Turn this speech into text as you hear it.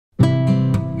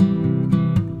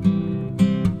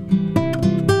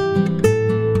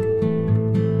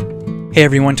Hey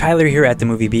everyone, Tyler here at The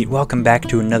Movie Beat. Welcome back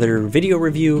to another video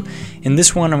review. In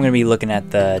this one, I'm going to be looking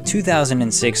at the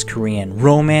 2006 Korean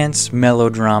romance,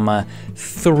 melodrama,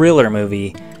 thriller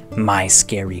movie, My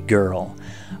Scary Girl.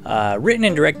 Written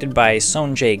and directed by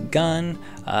Son Jae-gon,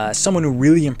 someone who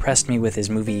really impressed me with his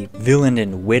movie Villain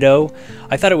and Widow.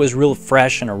 I thought it was real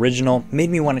fresh and original, made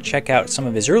me want to check out some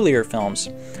of his earlier films.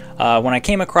 When I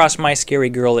came across My Scary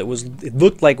Girl, it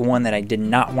looked like one that I did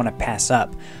not want to pass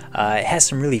up. It has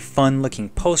some really fun looking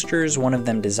posters, one of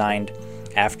them designed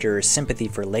after Sympathy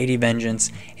for Lady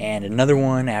Vengeance and another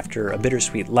one after A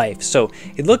Bittersweet Life. So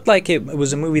it looked like it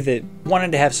was a movie that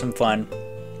wanted to have some fun.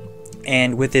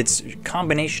 And with its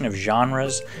combination of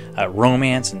genres,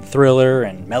 romance and thriller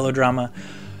and melodrama,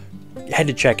 I had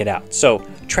to check it out. So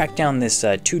tracked down this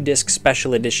 2-disc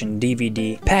special edition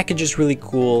DVD. Package is really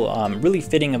cool, really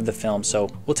fitting of the film, so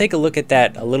we'll take a look at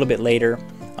that a little bit later.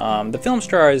 The film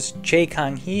stars Choi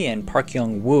Kang-hee and Park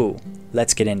Yong-woo.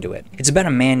 Let's get into it. It's about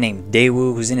a man named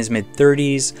Dae-woo who's in his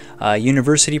mid-30s, a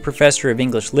university professor of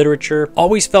English literature.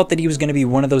 Always felt that he was going to be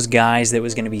one of those guys that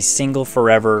was going to be single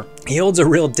forever. He holds a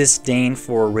real disdain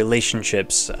for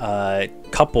relationships,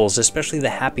 couples, especially the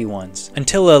happy ones,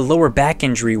 until a lower back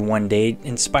injury one day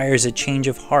inspires a change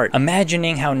of heart.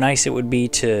 Imagining how nice it would be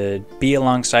to be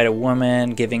alongside a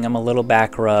woman, giving him a little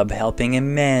back rub, helping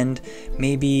him mend,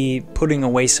 maybe putting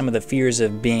away some of the fears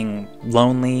of being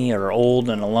lonely or old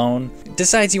and alone,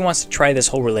 decides he wants to try this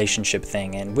whole relationship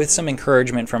thing, and with some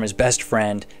encouragement from his best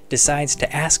friend, decides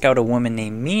to ask out a woman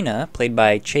named Mina, played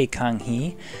by Choi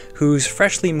Kang-hee, who's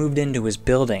freshly moved into his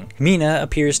building. Mina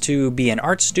appears to be an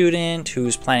art student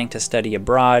who's planning to study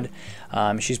abroad.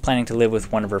 She's planning to live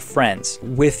with one of her friends.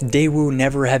 With Dae-woo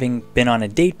never having been on a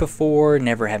date before,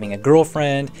 never having a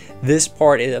girlfriend, this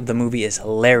part of the movie is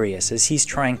hilarious as he's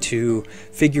trying to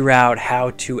figure out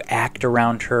how to act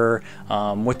around her,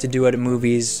 what to do at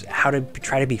movies, how to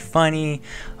try to be funny.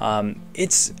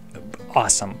 It's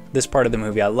awesome, this part of the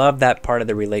movie. I love that part of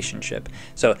the relationship.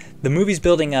 So the movie's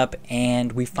building up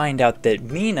and we find out that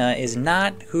Mina is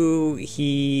not who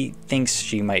he thinks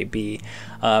she might be.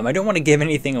 I don't want to give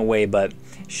anything away, but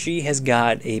she has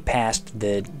got a past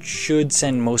that should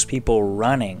send most people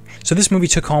running. So this movie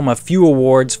took home a few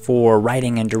awards for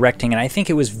writing and directing, and I think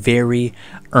it was very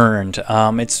earned.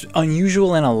 It's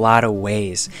unusual in a lot of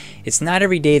ways. It's not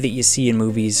every day that you see in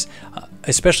movies,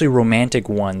 especially romantic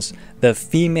ones, the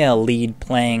female lead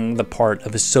playing the part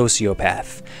of a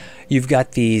sociopath. You've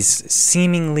got these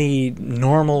seemingly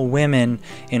normal women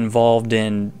involved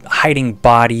in hiding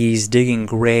bodies, digging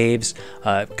graves,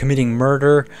 committing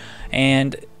murder,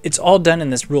 and it's all done in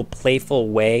this real playful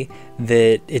way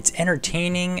that it's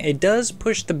entertaining. It does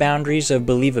push the boundaries of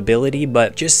believability,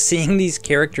 but just seeing these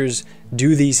characters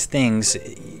do these things,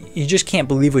 you just can't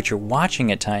believe what you're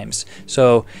watching at times.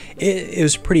 So it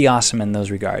was pretty awesome in those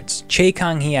regards. Choi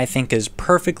Kang-hee, I think, is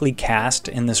perfectly cast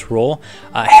in this role.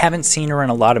 I haven't seen her in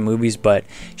a lot of movies, but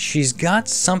she's got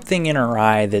something in her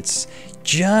eye that's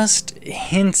just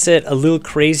hints at a little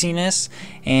craziness,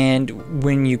 and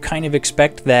when you kind of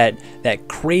expect that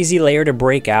crazy layer to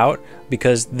break out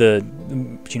because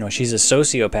she's a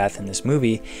sociopath in this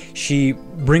movie, she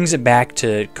brings it back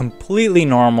to completely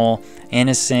normal,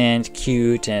 innocent,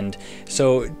 cute, and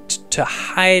so to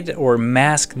hide or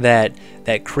mask that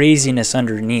craziness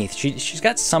underneath, she's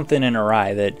got something in her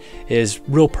eye that is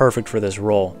real perfect for this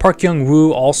role. Park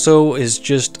Yong-woo also is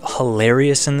just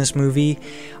hilarious in this movie.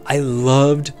 I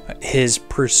loved his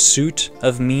pursuit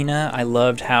of Mina. I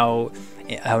loved how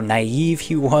naive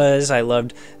he was. I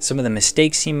loved some of the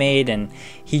mistakes he made, and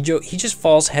he just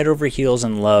falls head over heels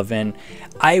in love. And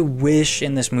I wish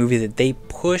in this movie that they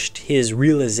pushed his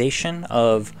realization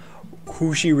of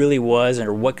who she really was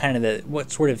or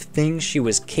what sort of things she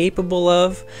was capable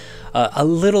of a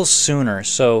little sooner.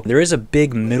 So there is a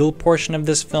big middle portion of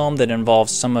this film that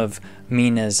involves some of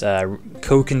Mina's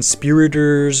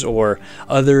co-conspirators or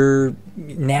other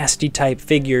nasty type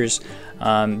figures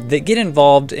that get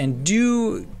involved and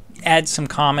do add some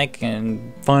comic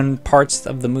and fun parts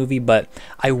of the movie, but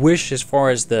I wish as far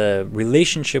as the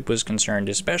relationship was concerned,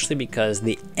 especially because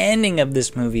the ending of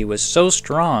this movie was so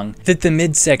strong, that the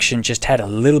midsection just had a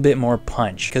little bit more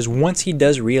punch, because once he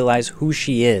does realize who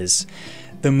she is,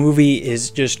 the movie is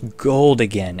just gold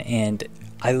again. And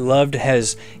I loved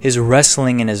his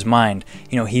wrestling in his mind.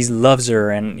 He loves her,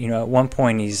 and at one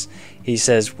point he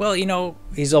says, well,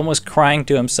 he's almost crying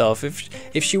to himself.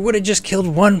 If she would have just killed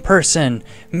one person,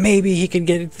 maybe he could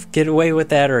get away with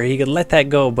that, or he could let that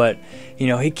go. But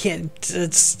he can't.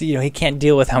 He can't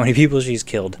deal with how many people she's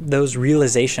killed. Those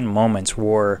realization moments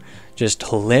were just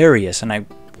hilarious, and I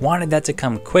wanted that to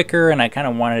come quicker, and I kind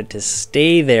of wanted it to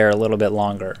stay there a little bit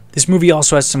longer. This movie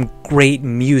also has some great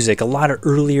music. A lot of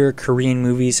earlier Korean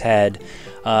movies had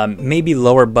maybe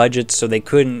lower budgets, so they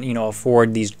couldn't,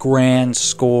 afford these grand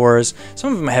scores.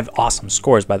 Some of them have awesome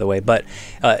scores, by the way, but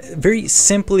very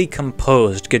simply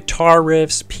composed guitar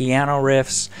riffs, piano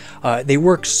riffs. They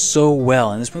work so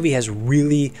well, and this movie has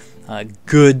really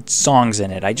good songs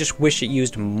in it. I just wish it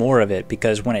used more of it,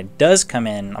 because when it does come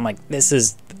in, I'm like, this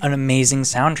is an amazing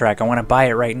soundtrack. I want to buy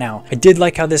it right now. I did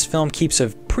like how this film keeps a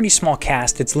pretty small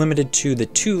cast. It's limited to the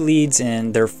two leads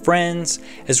and their friends,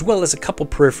 as well as a couple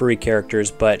periphery characters,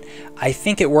 but I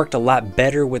think it worked a lot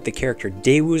better with the character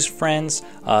Daewoo's friends,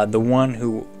 the one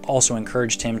who also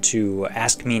encouraged him to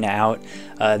ask Mina out.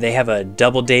 They have a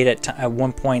double date at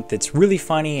one point that's really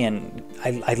funny, and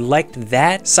I liked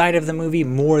that side of the movie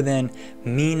more than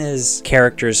Mina's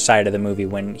character's side of the movie.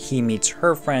 When he meets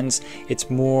her friends, it's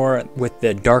more with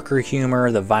the darker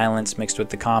humor, the violence mixed with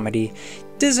the comedy.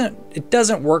 It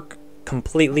doesn't work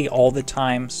completely all the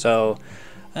time, so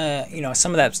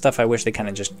some of that stuff I wish they kind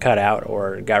of just cut out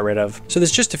or got rid of. So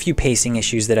there's just a few pacing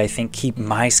issues that I think keep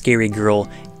My Scary Girl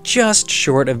just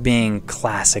short of being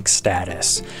classic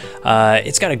status.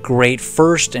 It's got a great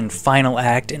first and final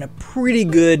act and a pretty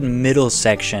good middle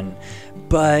section,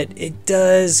 but it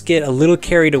does get a little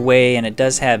carried away, and it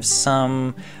does have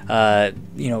some,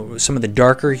 some of the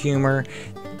darker humor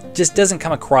just doesn't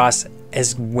come across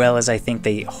as well as I think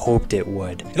they hoped it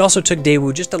would. It also took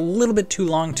Daewoo just a little bit too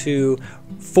long to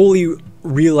fully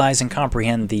realize and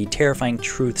comprehend the terrifying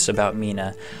truths about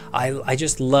Mina. I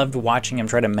just loved watching him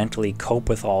try to mentally cope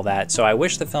with all that, so I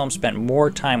wish the film spent more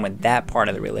time with that part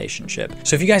of the relationship.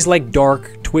 So if you guys like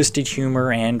dark, twisted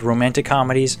humor and romantic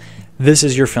comedies, this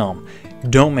is your film.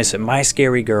 Don't miss it. My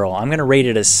Scary Girl. I'm going to rate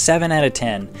it a 7 out of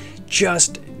 10.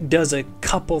 Just does a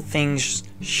couple things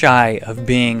shy of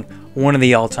being one of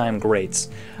the all-time greats.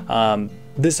 I'm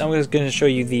just going to show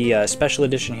you the special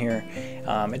edition here.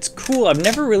 It's cool. I've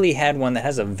never really had one that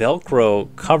has a Velcro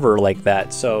cover like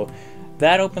that. So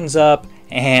that opens up,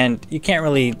 and you can't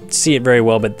really see it very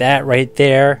well, but that right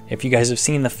there, if you guys have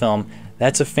seen the film,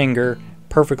 that's a finger.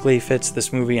 Perfectly fits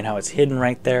this movie and how it's hidden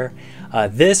right there.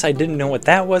 This, I didn't know what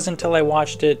that was until I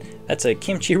watched it. That's a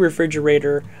kimchi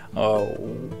refrigerator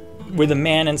with a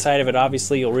man inside of it.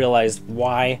 Obviously, you'll realize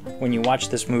why when you watch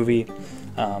this movie.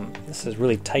 This is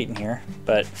really tight in here,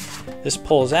 but this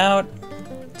pulls out.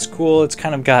 It's cool. It's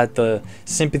kind of got the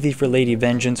Sympathy for Lady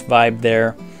Vengeance vibe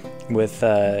there. With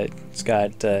it's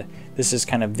got this is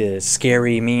kind of the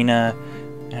scary Mina,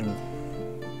 and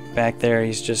back there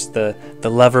he's just the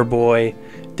lover boy,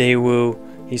 Daewoo.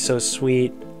 He's so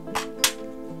sweet.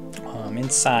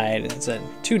 Inside, it's a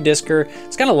 2-discer.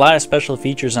 It's got a lot of special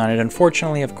features on it.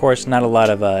 Unfortunately, of course, not a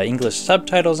lot of English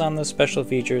subtitles on those special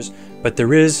features, but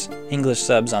there is English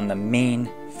subs on the main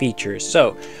features.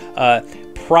 So,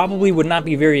 probably would not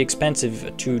be very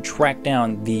expensive to track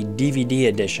down the DVD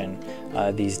edition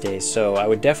these days. So I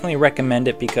would definitely recommend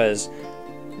it, because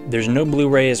there's no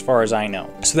Blu-ray as far as I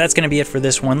know. So that's going to be it for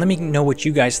this one. Let me know what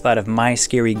you guys thought of My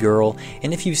Scary Girl,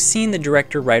 and if you've seen the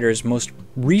director-writer's most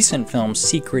recent film,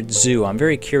 Secret Zoo. I'm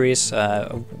very curious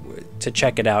to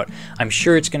check it out. I'm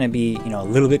sure it's going to be, a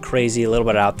little bit crazy, a little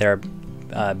bit out there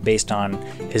based on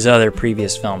his other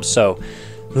previous films. So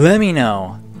let me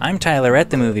know. I'm Tyler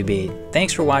at The Movie Beat.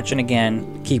 Thanks for watching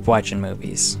again. Keep watching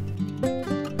movies.